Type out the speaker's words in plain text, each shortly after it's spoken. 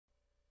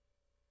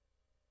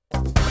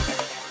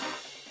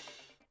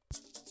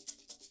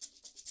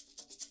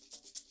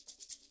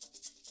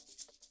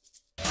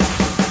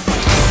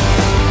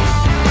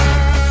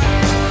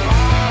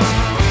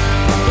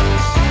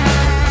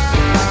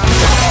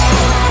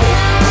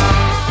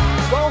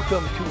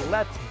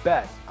Let's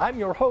Bet. I'm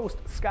your host,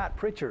 Scott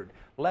Pritchard.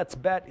 Let's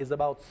Bet is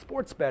about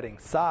sports betting,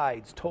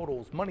 sides,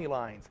 totals, money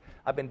lines.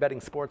 I've been betting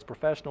sports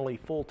professionally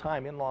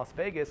full-time in Las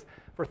Vegas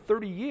for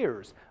 30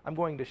 years. I'm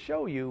going to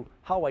show you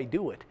how I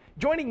do it.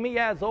 Joining me,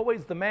 as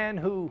always, the man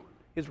who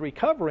is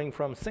recovering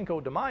from Cinco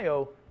De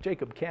Mayo,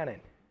 Jacob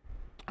Cannon.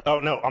 Oh,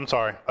 no, I'm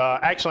sorry.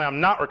 Actually, I'm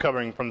not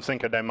recovering from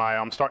Cinco de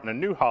Mayo. I'm starting a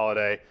new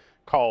holiday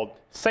called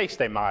Seis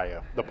de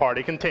Mayo. The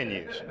party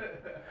continues.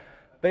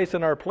 Based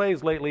on our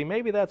plays lately,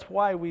 maybe that's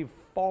why we've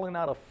fallen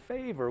out of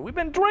favor. We've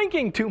been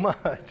drinking too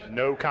much.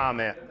 No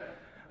comment.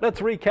 Let's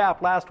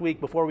recap last week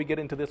before we get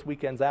into this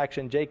weekend's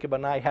action. Jacob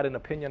and I had an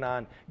opinion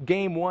on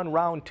Game 1,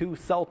 Round 2,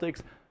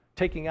 Celtics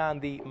taking on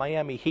the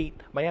Miami Heat.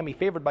 Miami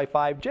favored by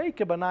 5.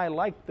 Jacob and I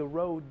liked the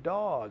road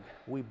dog.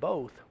 We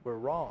both were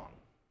wrong.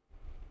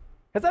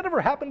 Has that ever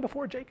happened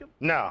before, Jacob?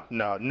 No,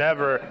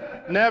 never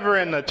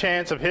in the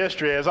chance of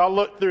history. As I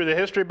look through the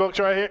history books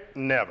right here,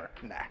 never.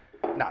 Nah,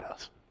 not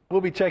us. We'll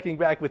be checking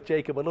back with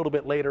Jacob a little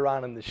bit later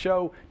on in the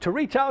show. To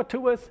reach out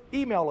to us,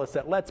 email us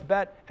at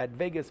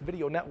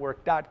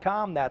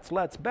letsbet@vegasvideonetwork.com. That's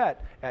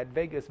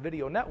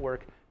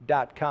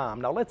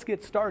letsbet@vegasvideonetwork.com. Now let's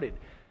get started.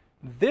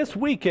 This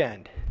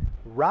weekend,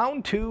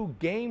 Round 2,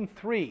 Game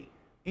 3,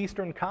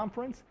 Eastern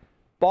Conference,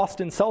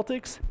 Boston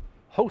Celtics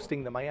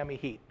hosting the Miami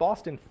Heat.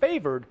 Boston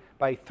favored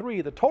by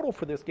 3. The total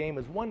for this game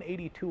is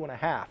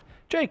 182.5.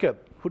 Jacob,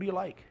 who do you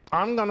like?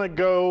 I'm going to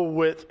go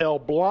with El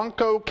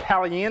Blanco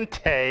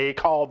Caliente,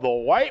 called the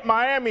White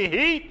Miami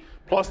Heat,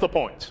 plus the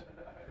points.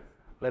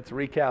 Let's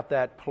recap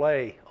that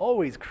play.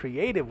 Always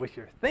creative with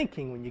your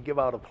thinking when you give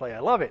out a play. I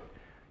love it.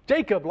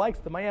 Jacob likes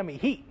the Miami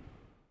Heat,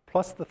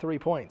 plus the 3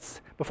 points.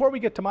 Before we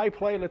get to my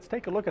play, let's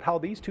take a look at how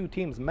these two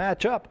teams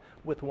match up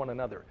with one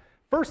another.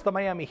 First, the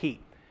Miami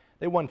Heat.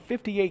 They won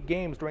 58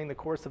 games during the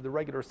course of the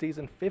regular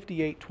season,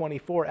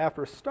 58-24,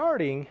 after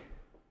starting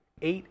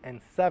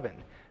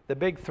 8-7. The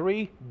big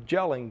three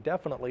gelling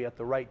definitely at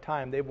the right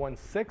time. They've won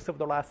 6 of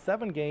their last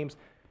 7 games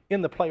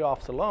in the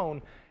playoffs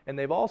alone, and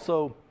they've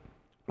also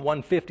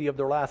won 50 of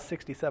their last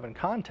 67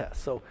 contests.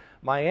 So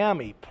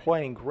Miami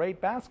playing great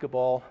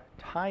basketball.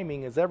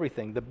 Timing is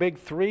everything. The big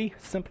three,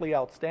 simply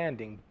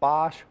outstanding.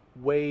 Bosh,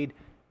 Wade,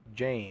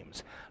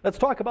 James. Let's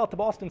talk about the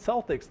Boston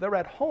Celtics. They're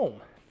at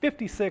home,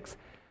 56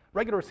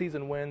 regular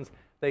season wins.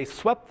 They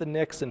swept the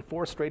Knicks in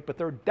 4 straight, but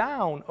they're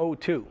down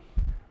 0-2.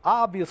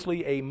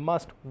 Obviously a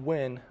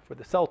must-win for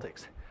the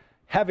Celtics.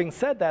 Having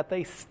said that,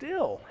 they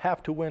still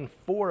have to win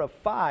 4 of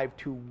 5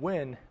 to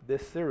win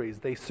this series.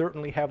 They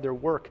certainly have their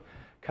work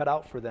cut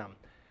out for them.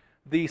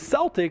 The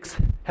Celtics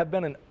have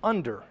been an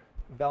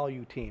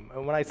undervalued team.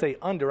 And when I say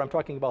under, I'm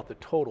talking about the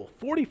total.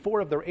 44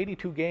 of their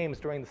 82 games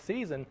during the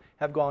season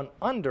have gone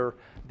under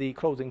the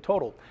closing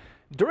total.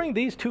 During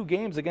these 2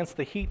 games against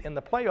the Heat in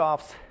the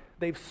playoffs,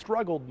 they've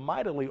struggled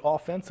mightily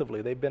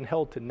offensively. They've been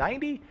held to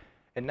 90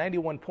 and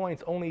 91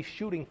 points, only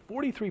shooting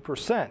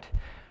 43%.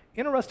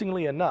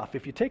 Interestingly enough,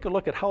 if you take a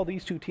look at how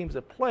these two teams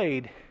have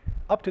played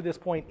up to this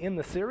point in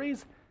the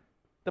series,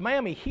 the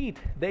Miami Heat,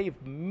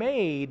 they've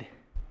made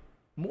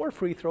more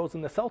free throws than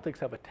the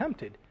Celtics have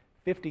attempted,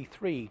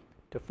 53-40.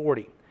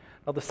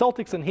 Now the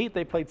Celtics and Heat,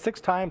 they played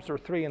 6 times, they're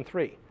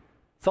 3-3.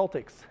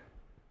 Celtics,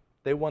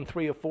 they won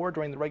 3 of 4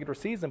 during the regular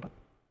season, but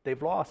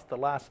they've lost the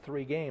last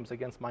 3 games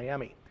against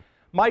Miami.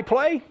 My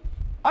play?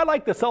 I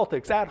like the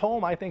Celtics at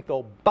home. I think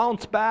they'll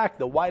bounce back.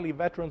 The wily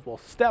veterans will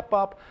step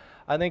up.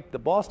 I think the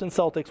Boston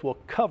Celtics will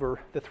cover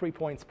the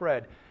 3-point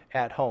spread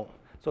at home.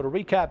 So to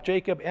recap,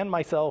 Jacob and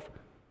myself,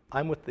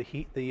 I'm with the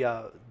Heat,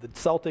 the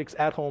Celtics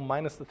at home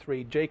minus the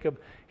 3. Jacob,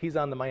 he's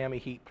on the Miami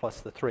Heat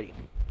plus the 3.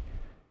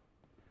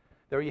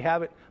 There you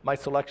have it. My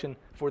selection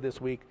for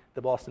this week,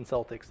 the Boston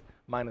Celtics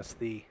minus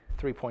the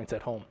 3 points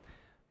at home.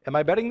 Am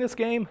I betting this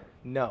game?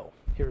 No.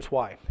 Here's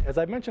why. As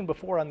I mentioned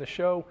before on the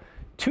show,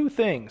 2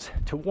 things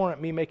to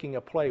warrant me making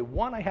a play.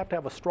 1, I have to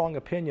have a strong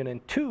opinion,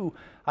 and 2,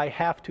 I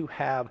have to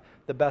have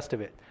the best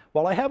of it.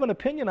 While I have an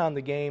opinion on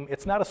the game,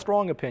 it's not a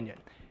strong opinion.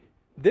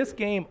 This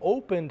game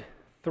opened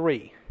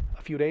 3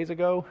 a few days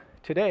ago.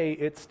 Today,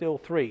 it's still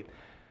 3.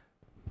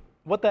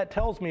 What that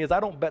tells me is I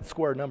don't bet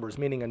square numbers,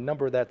 meaning a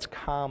number that's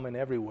common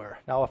everywhere.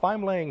 Now, if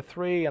I'm laying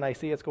 3 and I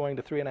see it's going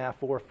to 3.5,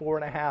 4,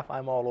 4.5,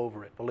 I'm all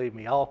over it. Believe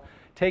me, I'll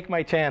take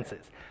my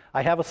chances.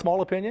 I have a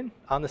small opinion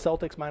on the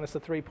Celtics minus the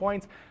 3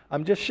 points.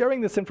 I'm just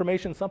sharing this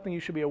information, something you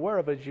should be aware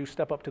of as you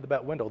step up to the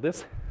bet window.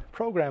 This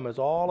program is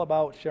all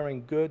about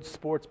sharing good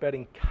sports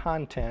betting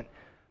content.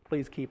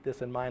 Please keep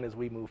this in mind as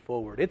we move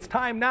forward. It's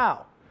time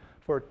now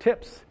for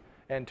tips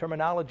and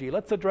terminology.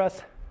 Let's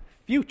address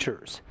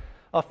futures.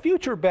 A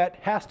future bet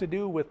has to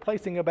do with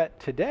placing a bet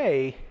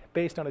today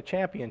based on a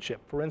championship.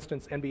 For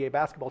instance, NBA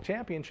basketball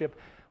championship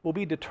will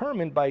be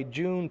determined by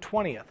June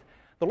 20th.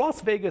 The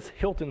Las Vegas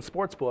Hilton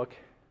Sportsbook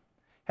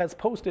has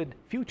posted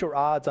future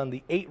odds on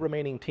the 8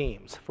 remaining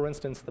teams. For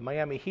instance, the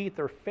Miami Heat,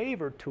 they're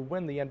favored to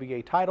win the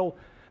NBA title.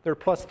 They're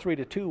plus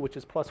 3-2, which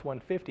is plus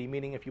 150,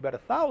 meaning if you bet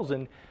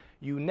 1,000,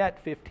 you net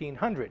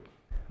 1,500.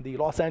 The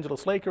Los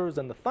Angeles Lakers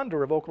and the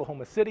Thunder of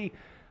Oklahoma City,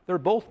 they're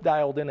both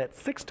dialed in at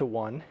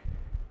 6-1.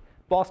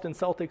 Boston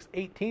Celtics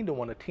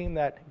 18-1, a team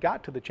that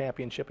got to the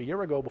championship a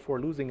year ago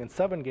before losing in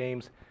 7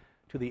 games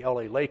to the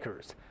LA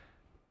Lakers.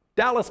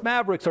 Dallas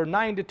Mavericks are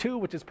 9-2,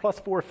 which is plus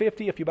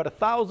 450. If you bet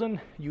 1,000,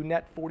 you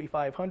net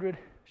 4,500.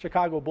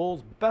 Chicago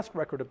Bulls, best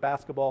record of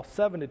basketball,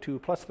 7-2,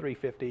 plus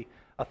 350.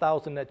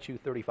 1,000 nets you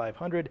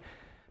 3,500.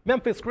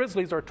 Memphis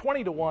Grizzlies are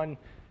 20-1,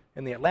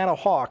 and the Atlanta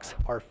Hawks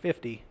are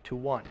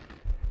 50-1.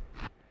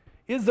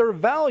 Is there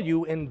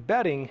value in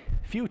betting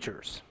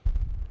futures?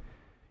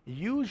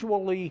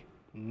 Usually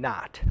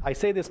not. I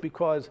say this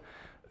because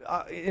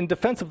in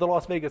defense of the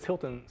Las Vegas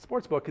Hilton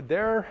Sportsbook,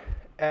 they're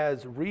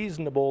as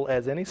reasonable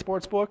as any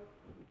sportsbook,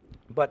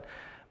 but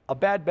a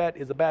bad bet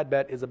is a bad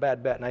bet is a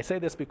bad bet. And I say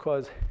this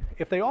because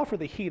if they offer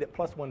the Heat at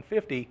plus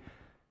 150,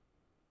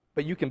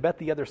 but you can bet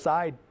the other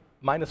side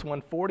minus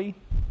 140,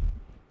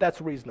 that's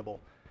reasonable.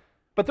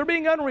 But they're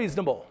being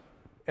unreasonable.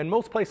 And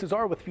most places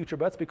are with future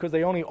bets because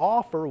they only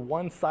offer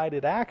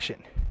one-sided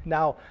action.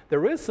 Now,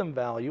 there is some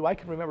value. I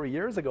can remember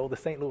years ago the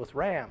St. Louis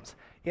Rams.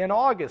 In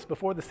August,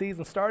 before the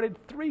season started,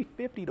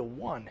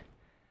 350-1.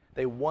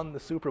 They won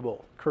the Super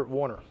Bowl. Kurt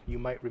Warner, you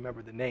might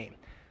remember the name.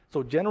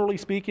 So generally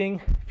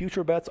speaking,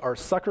 future bets are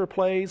sucker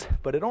plays,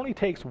 but it only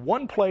takes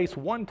one place,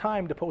 one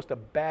time to post a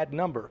bad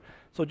number.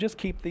 So just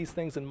keep these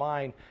things in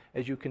mind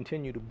as you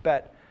continue to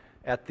bet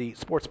at the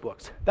sports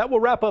books. That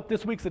will wrap up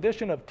this week's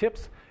edition of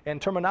Tips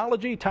and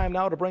Terminology. Time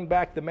now to bring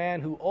back the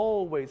man who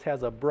always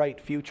has a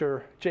bright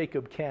future,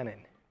 Jacob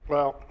Cannon.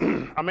 Well,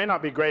 I may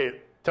not be great at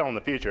telling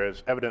the future,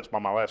 as evidenced by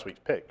my last week's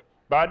pick.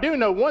 But I do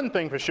know one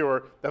thing for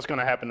sure that's going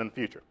to happen in the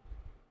future.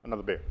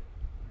 Another beer.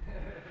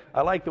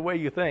 I like the way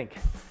you think.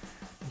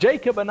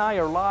 Jacob and I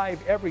are live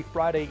every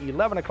Friday,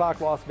 11 o'clock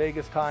Las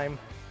Vegas time.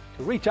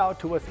 To reach out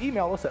to us,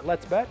 email us at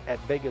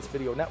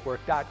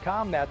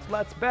letsbet@vegasvideonetwork.com. That's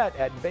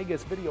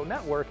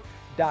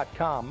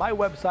letsbet@vegasvideonetwork.com. My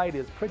website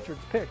is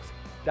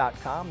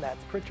pritchardspicks.com.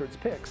 That's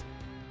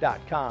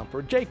pritchardspicks.com.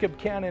 For Jacob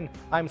Cannon,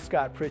 I'm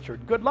Scott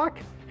Pritchard. Good luck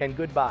and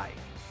goodbye.